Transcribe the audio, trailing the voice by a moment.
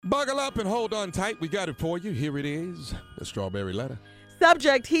Buckle up and hold on tight. We got it for you. Here it is, the Strawberry Letter.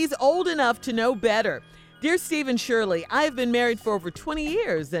 Subject, he's old enough to know better. Dear Stephen Shirley, I have been married for over 20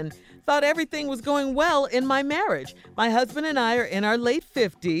 years and thought everything was going well in my marriage. My husband and I are in our late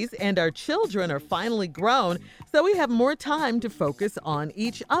 50s and our children are finally grown, so we have more time to focus on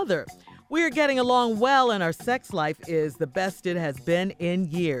each other. We are getting along well and our sex life is the best it has been in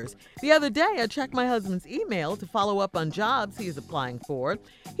years. The other day, I checked my husband's email to follow up on jobs he is applying for.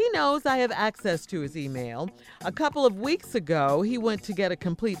 He knows I have access to his email. A couple of weeks ago, he went to get a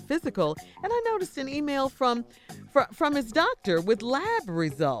complete physical, and I noticed an email from his doctor with lab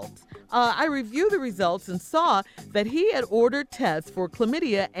results. I reviewed the results and saw that he had ordered tests for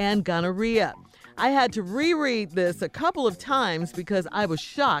chlamydia and gonorrhea. I had to reread this a couple of times because I was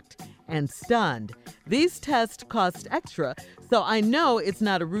shocked and stunned. These tests cost extra, so I know it's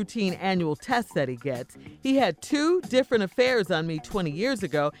not a routine annual test that he gets. He had 2 different affairs on me 20 years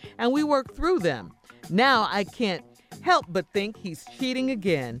ago, and we worked through them. Now I can't help but think he's cheating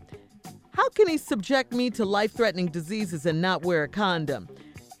again. How can he subject me to life-threatening diseases and not wear a condom?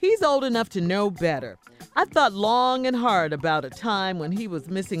 He's old enough to know better. I thought long and hard about a time when he was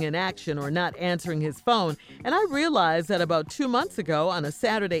missing in action or not answering his phone, and I realized that about 2 months ago on a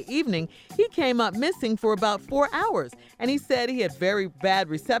Saturday evening, he came up missing for about 4 hours, and he said he had very bad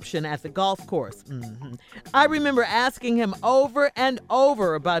reception at the golf course. I remember asking him over and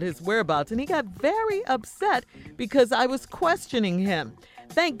over about his whereabouts, and he got very upset because I was questioning him.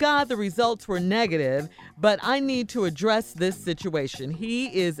 Thank God the results were negative, but I need to address this situation. He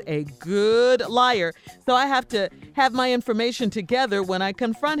is a good liar, so I have to have my information together when I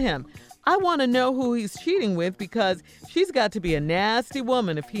confront him. I want to know who he's cheating with because she's got to be a nasty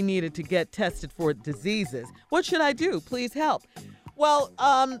woman if he needed to get tested for diseases. What should I do? Please help. Well,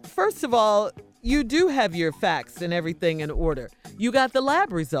 first of all, you do have your facts and everything in order. You got the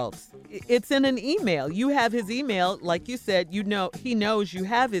lab results. It's in an email. You have his email. Like you said, you know he knows you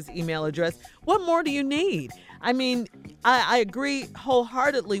have his email address. What more do you need? I mean, I agree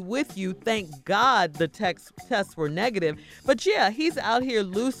wholeheartedly with you. Thank God the tests were negative. But yeah, he's out here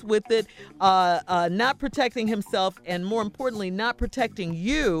loose with it, not protecting himself, and more importantly, not protecting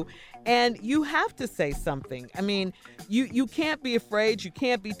you. And you have to say something. I mean, you can't be afraid. You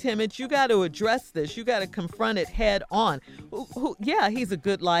can't be timid. You got to address this. You got to confront it head on. Yeah, he's a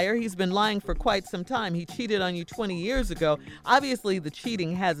good liar. He's been lying for quite some time. He cheated on you 20 years ago. Obviously, the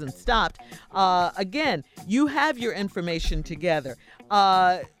cheating hasn't stopped. Again, you have your information together.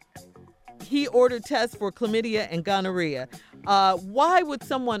 He ordered tests for chlamydia and gonorrhea. Why would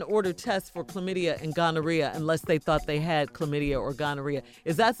someone order tests for chlamydia and gonorrhea unless they thought they had chlamydia or gonorrhea?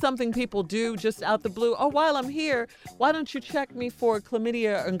 Is that something people do just out the blue? Oh, while I'm here, why don't you check me for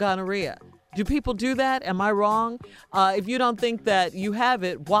chlamydia and gonorrhea? Do people do that? Am I wrong? If you don't think that you have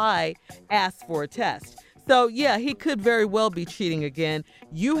it, why ask for a test? So, yeah, he could very well be cheating again.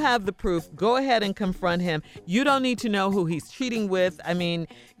 You have the proof. Go ahead and confront him. You don't need to know who he's cheating with. I mean,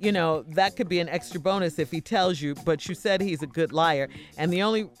 you know, that could be an extra bonus if he tells you, but you said he's a good liar. And the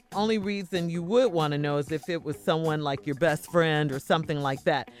only reason you would want to know is if it was someone like your best friend or something like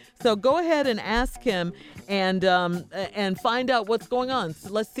that. So go ahead and ask him and find out what's going on.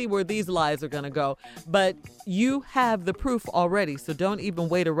 So let's see where these lies are going to go. But you have the proof already, so don't even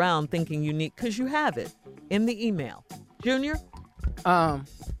wait around thinking you need, because you have it in the email. Junior? I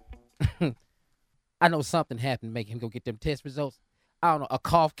know something happened to make him go get them test results. I don't know. A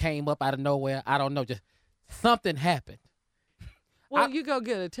cough came up out of nowhere. I don't know. Just something happened. Well, you go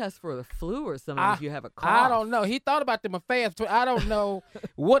get a test for the flu or something if you have a cough. I don't know. He thought about them affairs. I don't know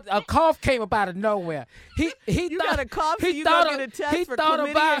what a cough came up out of nowhere. He you thought, got a cough, so you thought go get a test for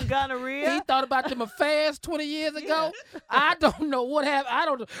chlamydia and gonorrhea? He thought about them affairs 20 years ago. Yeah. I don't know what happened. I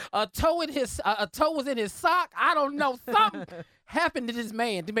don't know. A toe was in his sock. I don't know. Something happened to this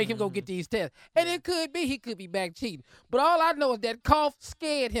man to make him go get these tests. And it could be he could be back cheating. But all I know is that cough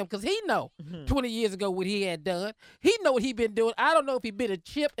scared him because he know 20 years ago what he had done. He know what he been doing. I don't know if he bit a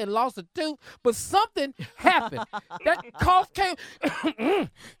chip and lost a tooth, but something happened. That cough came.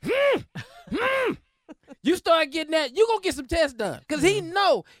 You start getting that, you gonna get some tests done because he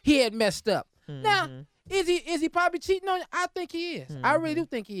know he had messed up. Now, is he probably cheating on you? I think he is. I really do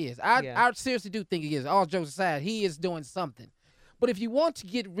think he is. I seriously do think he is. All jokes aside, he is doing something. But if you want to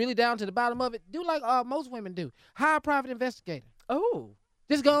get really down to the bottom of it, do like most women do. Hire a private investigator. Oh.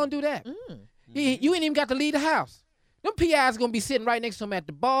 Just go and do that. You ain't even got to leave the house. Them PIs gonna be sitting right next to him at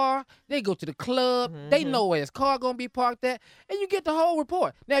the bar. They go to the club. They know where his car gonna be parked at, and you get the whole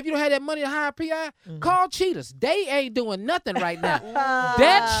report. Now, if you don't have that money to hire a PI, call cheaters. They ain't doing nothing right now.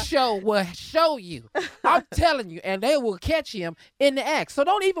 That show will show you. I'm telling you, and they will catch him in the act. So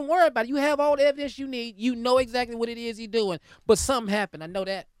don't even worry about it. You have all the evidence you need. You know exactly what it is he's doing. But something happened. I know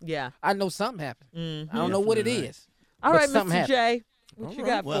that. Yeah. I know something happened. I don't know what it is. All but right, something Mr. happened. J, what you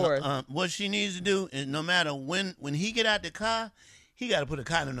got for us? What she needs to do is no matter when he get out the car, he got to put a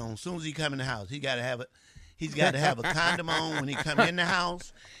condom on. As soon as he come in the house, he's got to have a condom on when he come in the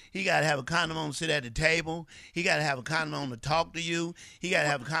house. He got to have a condom on to sit at the table. He got to have a condom on to talk to you. He got to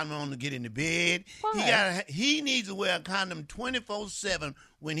have a condom on to get in the bed. Why? He needs to wear a condom 24/7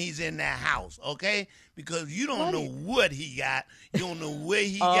 when he's in that house, okay? Because you don't know what he got. You don't know where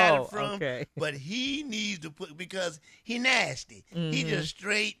he got it from. Okay. But he needs to put, because he nasty. He just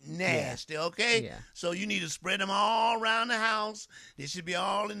straight nasty, okay? Yeah. So you need to spread them all around the house. They should be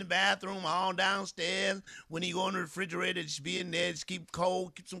all in the bathroom, all downstairs. When you go in the refrigerator, it should be in there. Just keep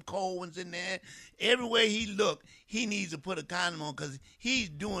some cold ones in there. Everywhere he look, he needs to put a condom on because he's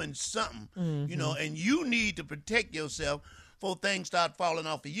doing something, you know, and you need to protect yourself before things start falling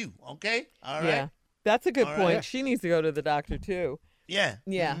off of you, okay? All right? Yeah. That's a good All point. right. She needs to go to the doctor, too. Yeah.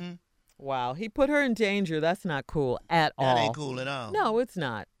 Yeah. Mhm. Wow. He put her in danger. That's not cool at all. That ain't cool at all. No, it's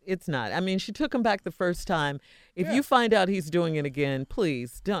not. It's not. I mean, she took him back the first time. If you find out he's doing it again,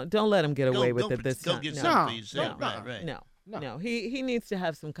 please don't let him get away with it this Go time. get No. something for yourself. No. Right. No, he needs to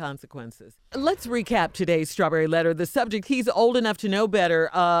have some consequences. Let's recap today's Strawberry Letter. The subject, he's old enough to know better.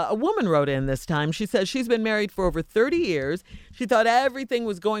 A woman wrote in this time. She says she's been married for over 30 years. She thought everything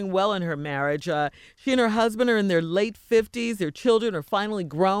was going well in her marriage. She and her husband are in their late 50s. Their children are finally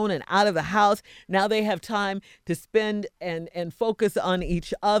grown and out of the house. Now they have time to spend and focus on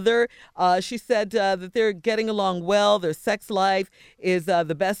each other. She said that they're getting along well. Their sex life is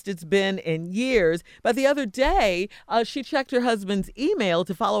the best it's been in years. But the other day, she checked her husband's email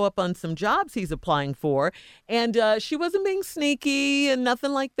to follow up on some jobs he's applying for. And she wasn't being sneaky and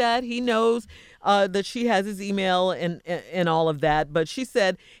nothing like that. He knows that she has his email and all of that. But she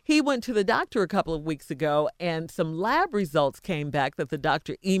said he went to the doctor a couple of weeks ago and some lab results came back that the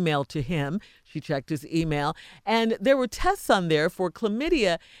doctor emailed to him. She checked his email and there were tests on there for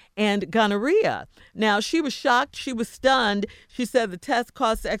chlamydia and gonorrhea. Now, she was shocked. She was stunned. She said the test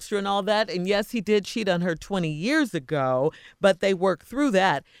costs extra and all that. And yes, he did cheat on her 20 years ago, but they worked through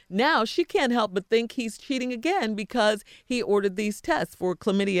that. Now, she can't help but think he's cheating again because he ordered these tests for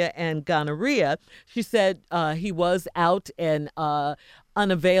chlamydia and gonorrhea. She said he was out and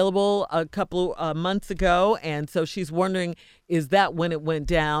unavailable a couple months ago, and so she's wondering, is that when it went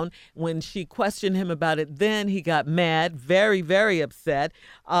down? When she questioned him about it then, he got mad, very, very upset.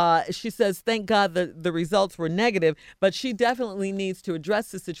 She says, thank God the results were negative, but she definitely needs to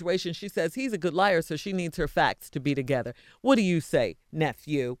address the situation. She says he's a good liar, so she needs her facts to be together. What do you say,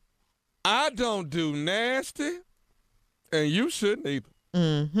 nephew? I don't do nasty, and you shouldn't either.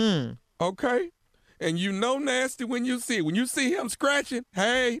 Mm-hmm. Okay? And you know nasty when you see it. When you see him scratching,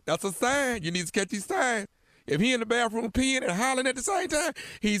 hey, that's a sign. You need to catch these signs. If he in the bathroom peeing and hollering at the same time,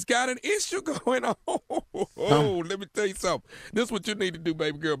 he's got an issue going on. Oh, let me tell you something. This is what you need to do,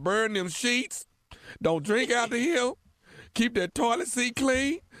 baby girl. Burn them sheets. Don't drink out the hill. Keep that toilet seat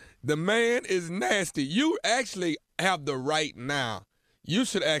clean. The man is nasty. You actually have the right now. You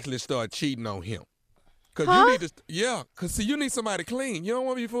should actually start cheating on him. Because you need to, because see, you need somebody clean. You don't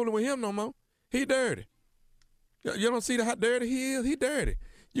want to be fooling with him no more. He dirty. You don't see how dirty he is? He dirty.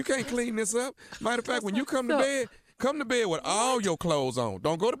 You can't clean this up. Matter of fact, when you come to bed with all your clothes on.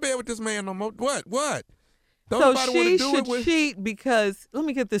 Don't go to bed with this man no more. What? Don't So nobody want she to do should it with cheat because, let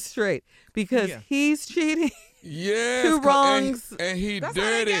me get this straight, because he's cheating. Yes. Two wrongs. And he That's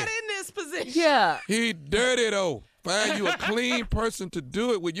dirty. how they got in this position. Yeah. He dirty though. Find you a clean person to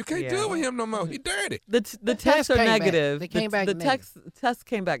do it with. You can't do it with him no more. He dirty. The tests are came back. negative. They came back the negative. tests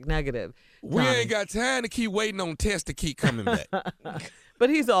came back negative. We Tommy. ain't got time to keep waiting on tests to keep coming back.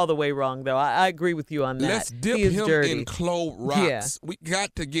 But he's all the way wrong, though. I agree with you on that. Let's dip he is him dirty. in Clorox. We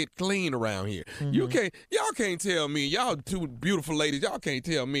got to get clean around here. Y'all can't tell me, y'all two beautiful ladies, y'all can't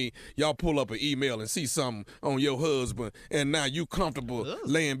tell me y'all pull up an email and see something on your husband and now you comfortable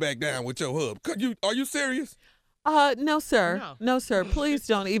laying back down with your husband. Are you serious? No, sir. No, sir. Please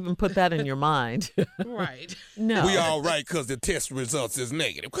don't even put that in your mind. Right. No. We all right because the test results is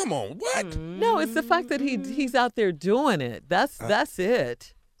negative. Come on, what? No, it's the fact that he's out there doing it. That's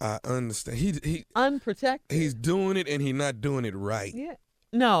it. I understand. He Unprotected. he's doing it and he's not doing it right. Yeah.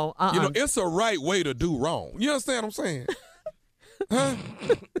 No. You know, it's a right way to do wrong. You understand what I'm saying? Huh?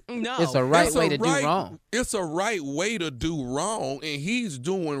 No. It's a right It's way a to do wrong. It's a right way to do wrong, and he's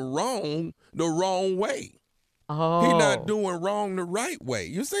doing wrong the wrong way. Oh. He's not doing wrong the right way.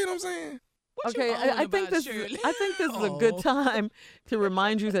 You see what I'm saying? What you Okay, moaning I think about, this. Shirley? I think this is a good time to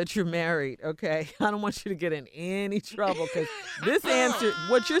remind you that you're married. Okay, I don't want you to get in any trouble because this answer,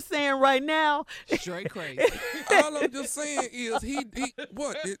 what you're saying right now, Straight crazy. All I'm just saying is he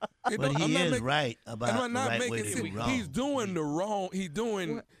what? But I'm he not is making- right about I'm the not right making way to sense. do wrong. He's doing the wrong. He's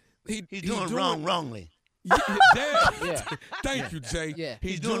doing wrong wrongly. Yeah, Dad, Yeah. thank you, Jay. Yeah.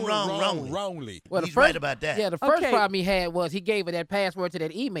 He's, He's doing wrong wrongly. Well, the He's first, right about that. Yeah, the first Okay. problem he had was he gave her that password to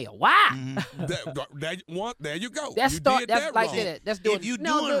that email. Why? There you go. That's you start. did That's that like wrong. that. That's doing. If you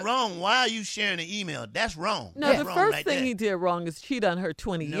No, doing the- wrong, why are you sharing the email? That's wrong. no, That's the wrong first right thing there. he did wrong is cheat on her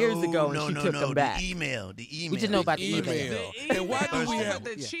 20 years ago, and no, she no, took no, him back. The email. We just know about the email. email. And why do we have?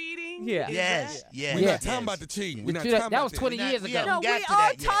 the cheating? Yeah. Yes, yes. We're Yeah. not talking about the cheating. We're not That talking about was 20 years We ago. haven't No, got we to are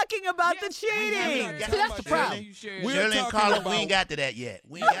that yet. talking about the Yes, cheating. got See, that's the problem. We're Shirley and talking Carla, about- we ain't got to that yet.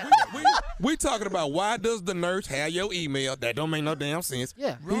 We ain't got to that. We talking about why does the nurse have your email? That don't make no damn sense.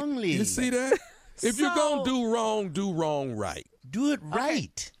 Yeah. Wrongly. You see that? If you're gonna So- do wrong right. Do it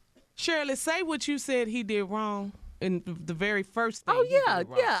right. Shirley, say what you said he did wrong in the very first thing. Oh he yeah, did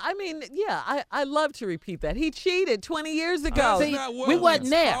wrong. yeah. I mean, yeah. I love to repeat that. He cheated 20 years ago. That's See, not what we we're wasn't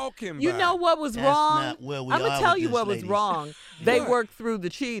there. talking You about. know what was That's wrong? not where we I'm gonna are tell with you this, what was ladies. wrong. They What? worked through the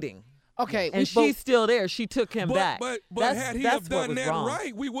cheating, Okay. and she's still there. She took him back. But That's- had he that's have what done was that wrong.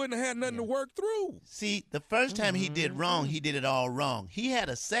 right, we wouldn't have had nothing to work through. See, the first time he did wrong, he did it all wrong. He had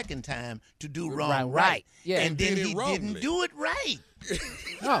a second time to do wrong Right. Yeah. And then Did it he wrongly. didn't do it right.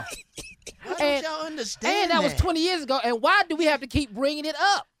 No. How And- don't y'all understand And that was 20 years ago. And why do we have to keep bringing it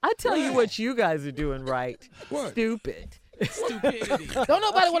up? I tell you what, you guys are doing right. What? Stupid. Stupidity. Don't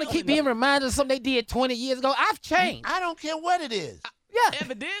nobody want to keep being reminded of something they did 20 years ago. I've changed. I don't care what it is. Yeah.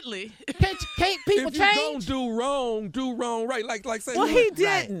 Evidently. Can't people If you don't change? do wrong right. Like say Well, you- he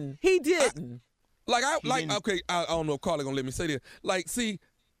didn't. He didn't. didn't- okay, I don't know if Carla gonna let me say this. Like, see,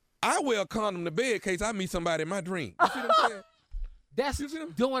 I wear a condom to bed in case I meet somebody in my dream. You see what I'm saying? That's You see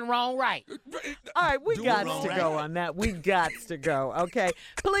them? doing wrong right. All right, we Do got wrong to right. go on that. We got to go, okay?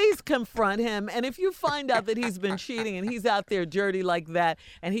 Please confront him. And if you find out that he's been cheating and he's out there dirty like that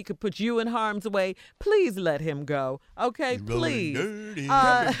and he could put you in harm's way, please let him go, okay? Please.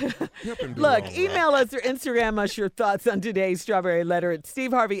 Help him do Look, wrong email us or Instagram us your thoughts on today's Strawberry Letter at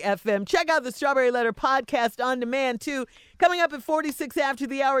Steve Harvey FM. Check out the Strawberry Letter podcast on demand, too. Coming up at 46 after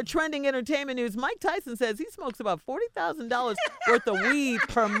the hour, trending entertainment news. Mike Tyson says he smokes about $40,000 worth of weed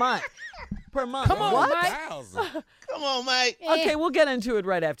per month. Come on, What? Mike. 1,000. Come on, Mike. Okay, we'll get into it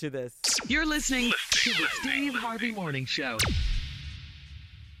right after this. You're listening to the Steve Harvey Morning Show.